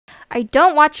I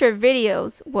don't watch your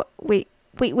videos. Wait.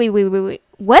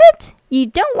 What? You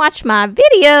don't watch my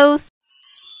videos?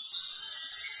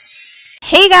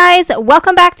 Hey guys,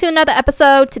 welcome back to another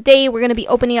episode. Today we're going to be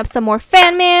opening up some more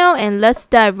fan mail and let's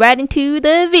dive right into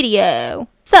the video.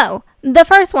 So, the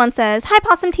first one says, "Hi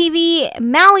PawesomeTV,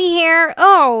 Mally here.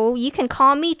 Oh, you can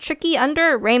call me Tricky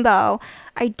Under Rainbow.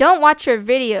 I don't watch your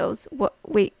videos."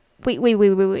 Wait.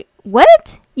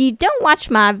 What? You don't watch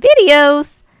my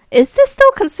videos? Is this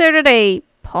still considered a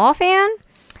Paw fan?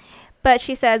 But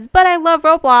she says, "But I love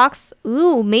Roblox."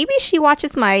 Ooh, maybe she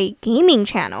watches my gaming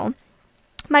channel.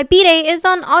 "My B-Day is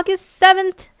on August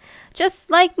 7th,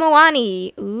 just like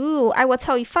Moani. Ooh, I will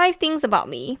tell you 5 things about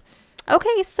me."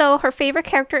 Okay, so her favorite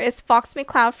character is Fox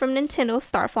McCloud from Nintendo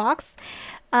Star Fox.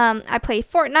 I play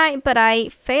Fortnite, but I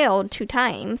failed 2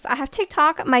 times. I have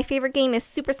TikTok. My favorite game is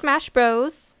Super Smash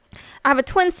Bros. I have a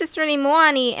twin sister named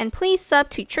Moani, and please sub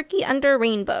to Tricky Under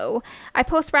Rainbow. I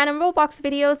post random Roblox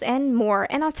videos and more.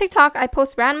 And on TikTok, I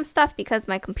post random stuff because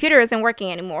my computer isn't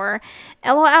working anymore.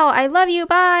 LOL, I love you,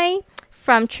 bye.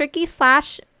 From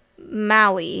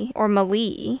Tricky/Mally or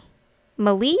Mally.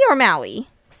 Mally or Mally?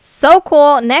 So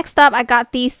cool. Next up, I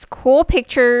got these cool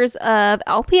pictures of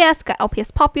LPS. Got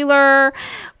LPS Popular.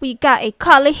 We got a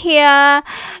Kali here,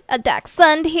 a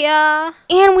Dachshund here.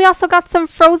 And we also got some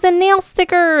frozen nail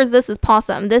stickers. This is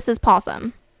Pawsome. This is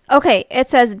Pawsome. Okay, it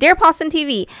says, "Dear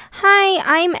PawesomeTV, hi,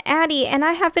 I'm Addie, and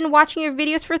I have been watching your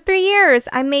videos for 3 years.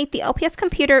 I made the LPS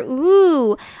computer.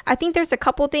 Ooh, I think there's a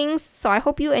couple things, so I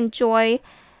hope you enjoy.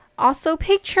 Also,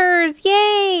 pictures.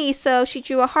 Yay!" So she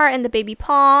drew a heart and the baby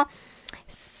paw.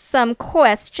 Some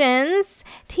questions.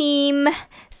 Team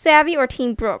Savvy or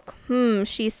Team Brooke?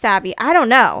 She's Savvy. I don't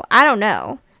know. I'm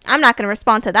not going to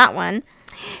respond to that one.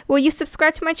 "Will you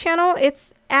subscribe to my channel?"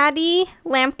 It's Addie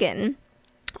Lampkin.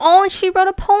 Oh, and she wrote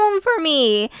a poem for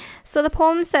me. So the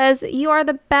poem says, "You are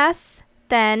the best,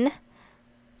 then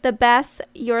the best,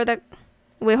 you're the..."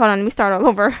 Wait, hold on. Let me start all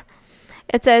over.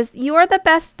 It says, "You are the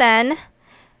best, then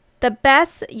the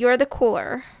best, you're the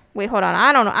cooler." Wait, hold on.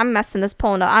 I don't know. I'm messing this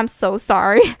poem up. I'm so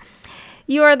sorry.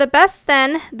 "You are the best,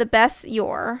 then the best,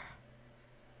 you're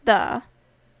the..."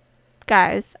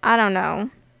 Guys, I don't know.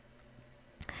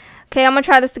 Okay, I'm going to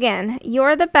try this again.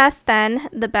 "You're the best, then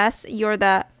the best, you're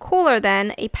the cooler,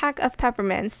 then a pack of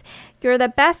peppermints. You're the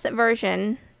best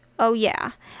version. Oh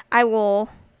yeah. I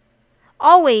will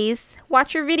always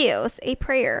watch your videos. A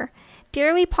prayer.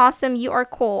 Dearly Possum, you are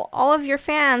cool. All of your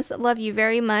fans love you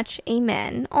very much.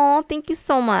 Amen." Oh, thank you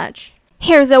so much.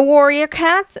 Here's a warrior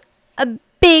cat. A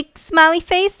big smiley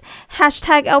face.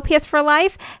 Hashtag LPS for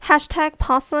life. Hashtag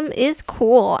Possum is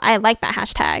cool. I like that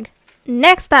hashtag.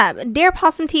 Next up, "Dear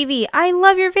PawesomeTV, I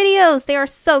love your videos. They are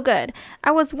so good.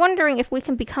 I was wondering if we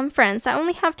can become friends. I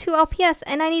only have 2 LPS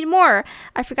and I need more.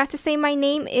 I forgot to say my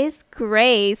name is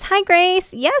Grace." Hi,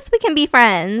 Grace. Yes, we can be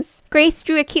friends. Grace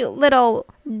drew a cute little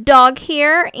dog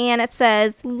here and it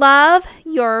says, "Love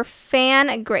your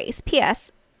fan, Grace.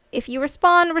 PS, if you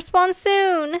respond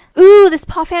soon." Ooh, this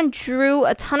paw fan drew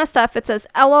a ton of stuff. It says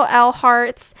LOL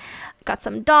hearts. Got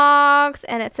some dogs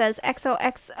and it says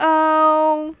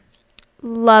XOXO.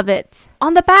 Love it.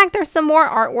 On the back, there's some more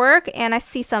artwork, and I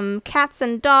see some cats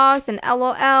and dogs and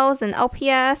LOLs and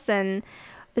LPS, and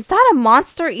is that a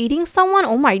monster eating someone?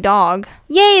 Oh, my dog.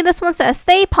 Yay, this one says,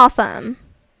 "Stay Possum."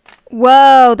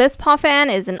 Whoa, this paw fan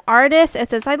is an artist.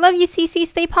 It says, "I love you, CC,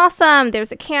 stay Possum."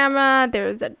 There's a camera,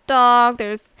 there's a dog,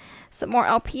 there's some more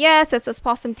LPS. It says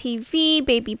PawesomeTV,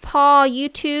 baby paw,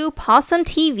 YouTube,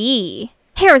 PawesomeTV.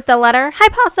 Here's the letter. "Hi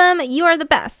Possum, you are the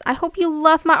best. I hope you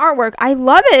love my artwork. I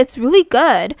love it. It's really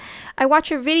good. I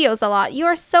watch your videos a lot. You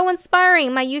are so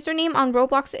inspiring. My username on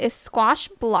Roblox is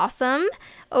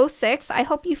SquashBlossom06. I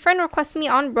hope you friend request me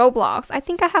on Roblox. I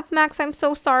think I have Max. I'm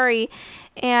so sorry."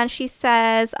 And she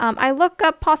says, "I look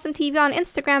up PawesomeTV on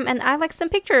Instagram and I like some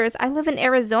pictures. I live in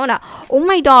Arizona." Oh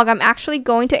my dog, I'm actually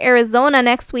going to Arizona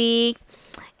next week.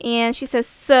 And she says,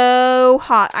 "So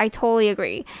hot." I totally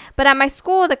agree. "But at my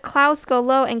school, the clouds go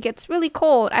low and gets really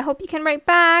cold. I hope you can write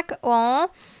back." Aw.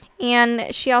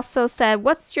 And she also said,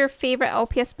 "What's your favorite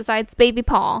LPS besides Baby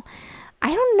Paw?"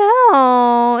 I don't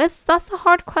know. That's a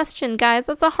hard question, guys.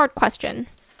 That's a hard question.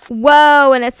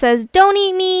 Whoa, and it says, "Don't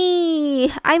eat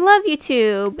me. I love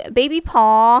YouTube." Baby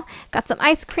Paw. Got some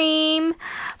ice cream.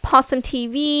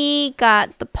 PawesomeTV.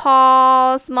 Got the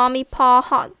paws. Mommy Paw.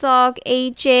 Hot dog.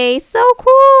 AJ. So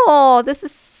cool. This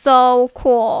is so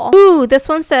cool. Ooh, this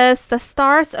one says, "The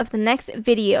stars of the next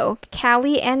video.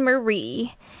 Callie and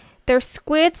Marie. They're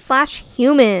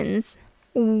squid/humans.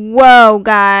 Whoa,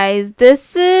 guys,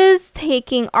 this is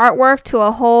taking artwork to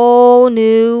a whole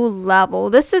new level.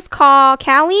 This is called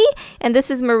Callie, and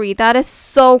this is Marie. That is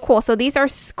so cool. So these are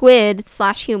squid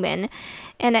 / human,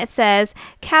 and it says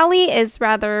Callie is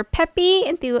rather peppy,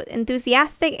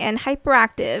 enthusiastic, and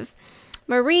hyperactive.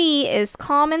 Marie is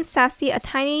calm and sassy, a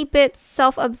tiny bit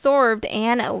self-absorbed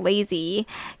and lazy.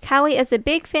 Callie is a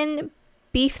big fin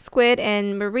beef squid,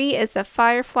 and Marie is a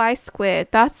firefly squid.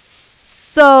 That's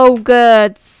so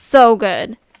good. So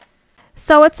good.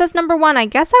 So it says number 1. I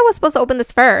guess I was supposed to open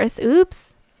this first.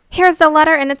 Oops. Here's the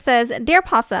letter, and it says, Dear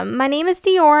Possum, my name is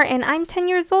Dior, and I'm 10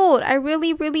 years old. I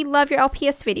really, really love your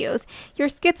LPS videos. Your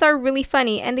skits are really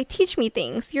funny, and they teach me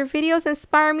things. Your videos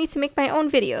inspire me to make my own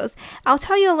videos. I'll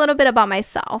tell you a little bit about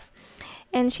myself.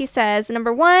 And she says,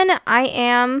 number 1, I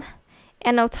am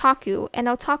an otaku. An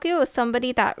otaku is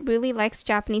somebody that really likes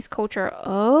Japanese culture.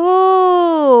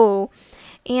 Oh.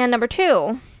 And number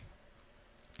 2,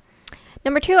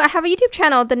 I have a YouTube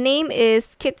channel. The name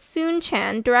is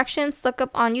Kitsune-chan. Directions, look up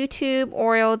on YouTube.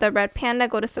 Oreo, the red panda.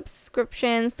 Go to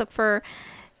subscriptions. Look for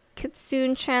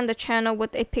Kitsune-chan, the channel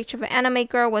with a picture of an anime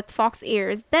girl with fox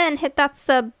ears. Then hit that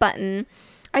sub button.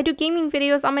 I do gaming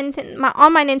videos on my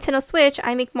Nintendo Switch.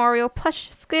 I make Mario plush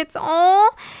skits. Aww.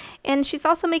 And she's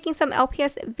also making some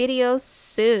LPS videos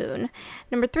soon.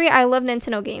 Number 3, I love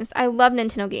Nintendo games. I love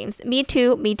Nintendo games. Me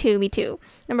too, me too, me too.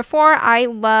 Number 4, I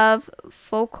love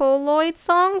Vocaloid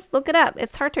songs. Look it up.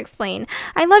 It's hard to explain.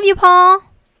 I love you, Paul.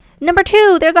 Number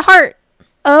 2, there's a heart.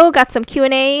 Oh, got some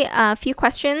Q&A. A few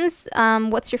questions.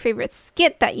 What's your favorite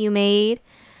skit that you made?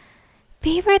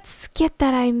 Favorite skit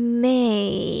that I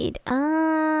made?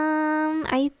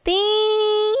 I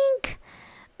think...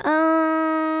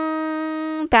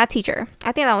 Bad Teacher.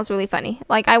 I think that was really funny.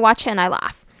 Like, I watch it and I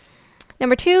laugh.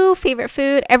 Number 2, favorite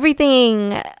food,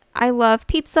 everything. I love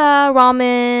pizza,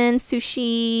 ramen,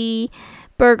 sushi,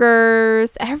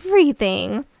 burgers,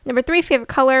 everything. Number 3, favorite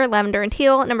color, lavender and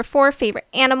teal. Number 4, favorite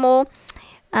animal,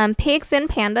 pigs and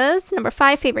pandas. Number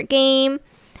 5, favorite game,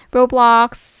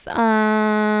 Roblox,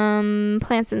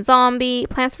 Plants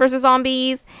vs.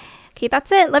 Zombies. Okay,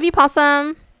 that's it. Love you,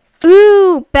 Possum.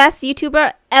 Ooh, best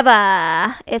YouTuber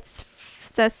ever. It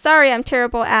says, sorry, I'm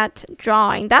terrible at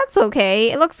drawing. That's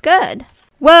okay. It looks good.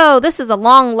 Whoa, this is a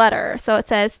long letter. So it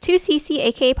says, to Cece,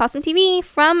 aka PawesomeTV,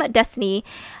 from Destiny.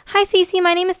 Hi, Cece.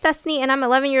 My name is Destiny, and I'm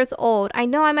 11 years old. I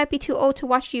know I might be too old to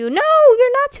watch you. No,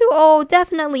 you're not too old.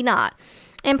 Definitely not.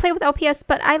 And play with LPS,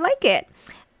 but I like it.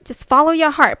 Just follow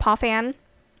your heart, Paw fan.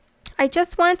 I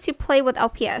just wanted to play with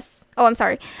LPS. Oh, I'm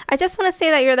sorry. I just want to say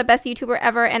that you're the best YouTuber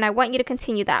ever, and I want you to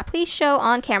continue that. Please show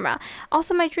on camera.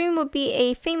 Also, my dream would be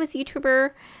a famous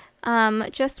YouTuber.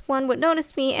 Just one would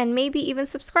notice me and maybe even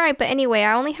subscribe. But anyway,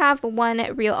 I only have one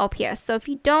real LPS. So if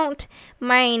you don't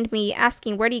mind me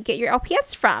asking, where do you get your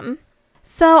LPS from?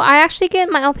 So I actually get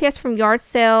my LPS from yard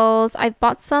sales. I've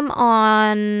bought some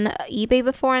on eBay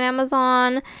before and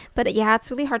Amazon. But yeah,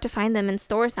 it's really hard to find them in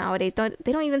stores nowadays.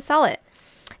 They don't even sell it.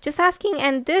 Just asking,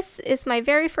 and this is my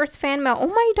very first fan mail. Oh,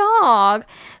 my dog.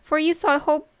 For you, so I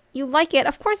hope you like it.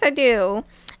 Of course I do.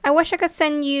 I wish I could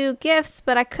send you gifts,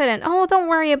 but I couldn't. Oh, don't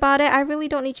worry about it. I really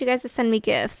don't need you guys to send me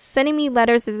gifts. Sending me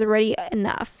letters is already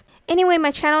enough. Anyway,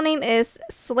 my channel name is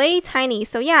Slay Tiny.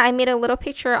 So yeah, I made a little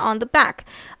picture on the back.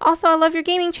 Also, I love your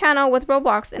gaming channel with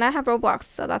Roblox, and I have Roblox,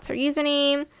 so that's her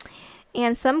username.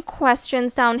 And some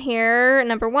questions down here.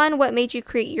 Number 1, what made you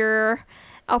create your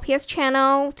LPS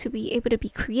channel? To be able to be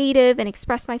creative and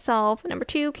express myself. Number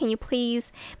 2, can you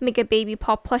please make a baby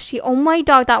paw plushie? Oh my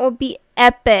dog, that would be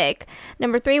epic.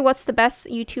 Number 3, what's the best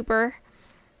YouTuber?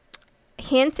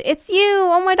 Hint, it's you.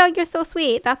 Oh my dog, you're so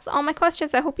sweet. That's all my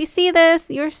questions. I hope you see this.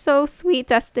 You're so sweet,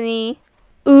 Destiny.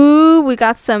 Ooh, we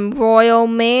got some royal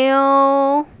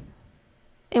mail.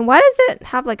 And why does it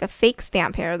have like a fake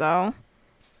stamp here though?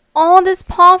 Oh, this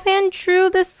Paw fan drew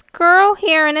this girl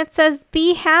here, and it says,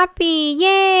 be happy.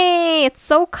 Yay! It's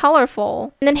so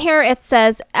colorful. And then here it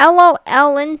says,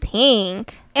 LOL in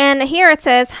pink. And here it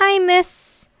says, hi,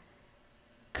 Miss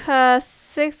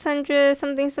 600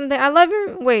 something something. I love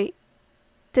your... Wait.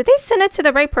 Did they send it to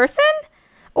the right person?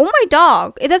 Oh, my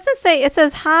dog. It doesn't say... It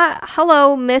says, hi,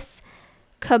 hello, Miss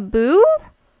Kaboo.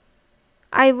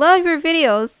 I love your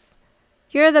videos.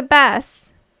 You're the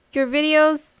best. Your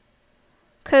videos...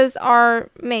 Cause our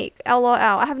make LOL.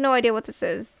 I have no idea what this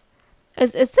is.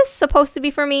 Is this supposed to be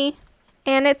for me?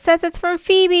 And it says it's from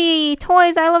Phoebe.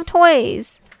 Toys. I love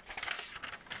toys.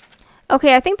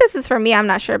 Okay, I think this is for me. I'm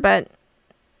not sure, but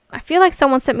I feel like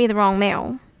someone sent me the wrong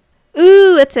mail.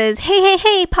 Ooh, it says,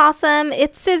 hey, Possum.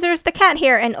 It's Scissors the cat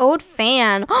here, an old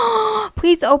fan.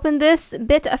 Please open this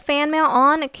bit of fan mail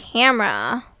on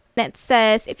camera. That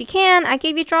says, if you can, I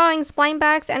gave you drawings, blind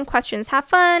bags, and questions. Have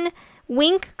fun.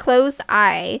 Wink, closed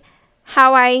eye.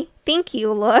 How I think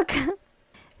you look.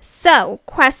 So,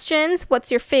 questions. What's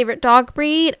your favorite dog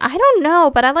breed? I don't know,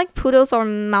 but I like poodles or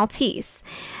Maltese.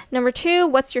 Number 2,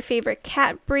 what's your favorite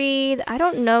cat breed? I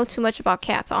don't know too much about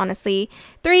cats, honestly.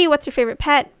 3, what's your favorite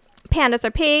pet? Pandas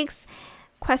or pigs?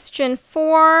 Question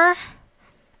 4,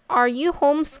 are you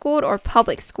homeschooled or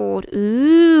public schooled?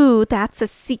 Ooh, that's a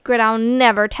secret I'll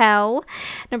never tell.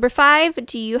 Number 5,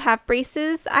 do you have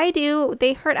braces? I do.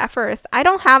 They hurt at first. I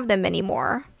don't have them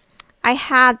anymore. I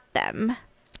had them.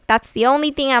 That's the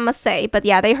only thing I must say. But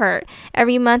yeah, they hurt.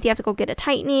 Every month you have to go get a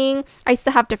tightening. I used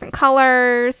to have different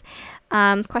colors.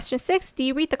 Question 6, do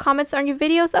you read the comments on your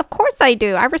videos? Of course I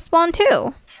do. I respond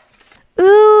too.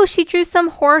 Ooh, she drew some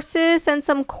horses and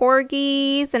some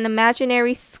corgis, an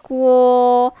imaginary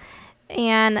school,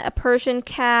 and a Persian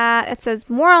cat. It says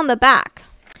more on the back.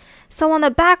 So on the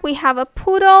back we have a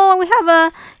poodle, we have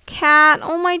a cat,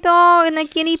 oh my dog, and a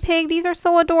guinea pig. These are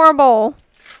so adorable.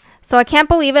 So I can't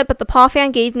believe it, but the Paw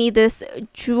fan gave me this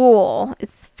jewel.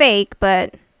 It's fake,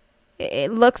 but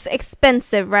it looks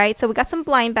expensive, right? So we got some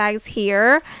blind bags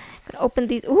here. Gonna open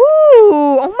these. Ooh,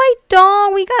 oh my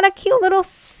dog, we got a cute little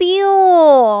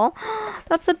seal.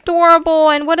 That's adorable.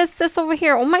 And what is this over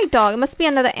here? Oh my dog, it must be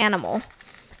another animal.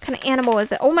 What kind of animal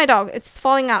is it? Oh my dog, it's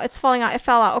falling out. It's falling out. It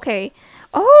fell out. Okay.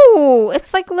 Oh,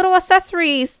 it's like little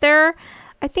accessories. I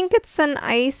think it's an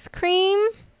ice cream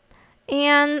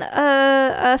and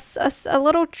a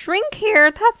little drink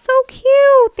here. That's so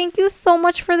cute. Thank you so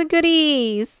much for the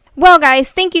goodies. Well,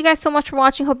 guys, thank you guys so much for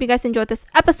watching. Hope you guys enjoyed this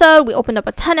episode. We opened up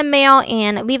a ton of mail,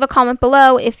 and leave a comment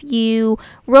below if you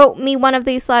wrote me one of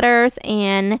these letters,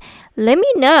 and let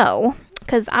me know,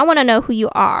 because I want to know who you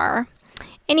are.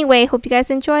 Anyway, hope you guys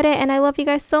enjoyed it, and I love you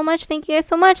guys so much. Thank you guys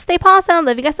so much. Stay pawesome.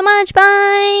 Love you guys so much.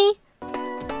 Bye.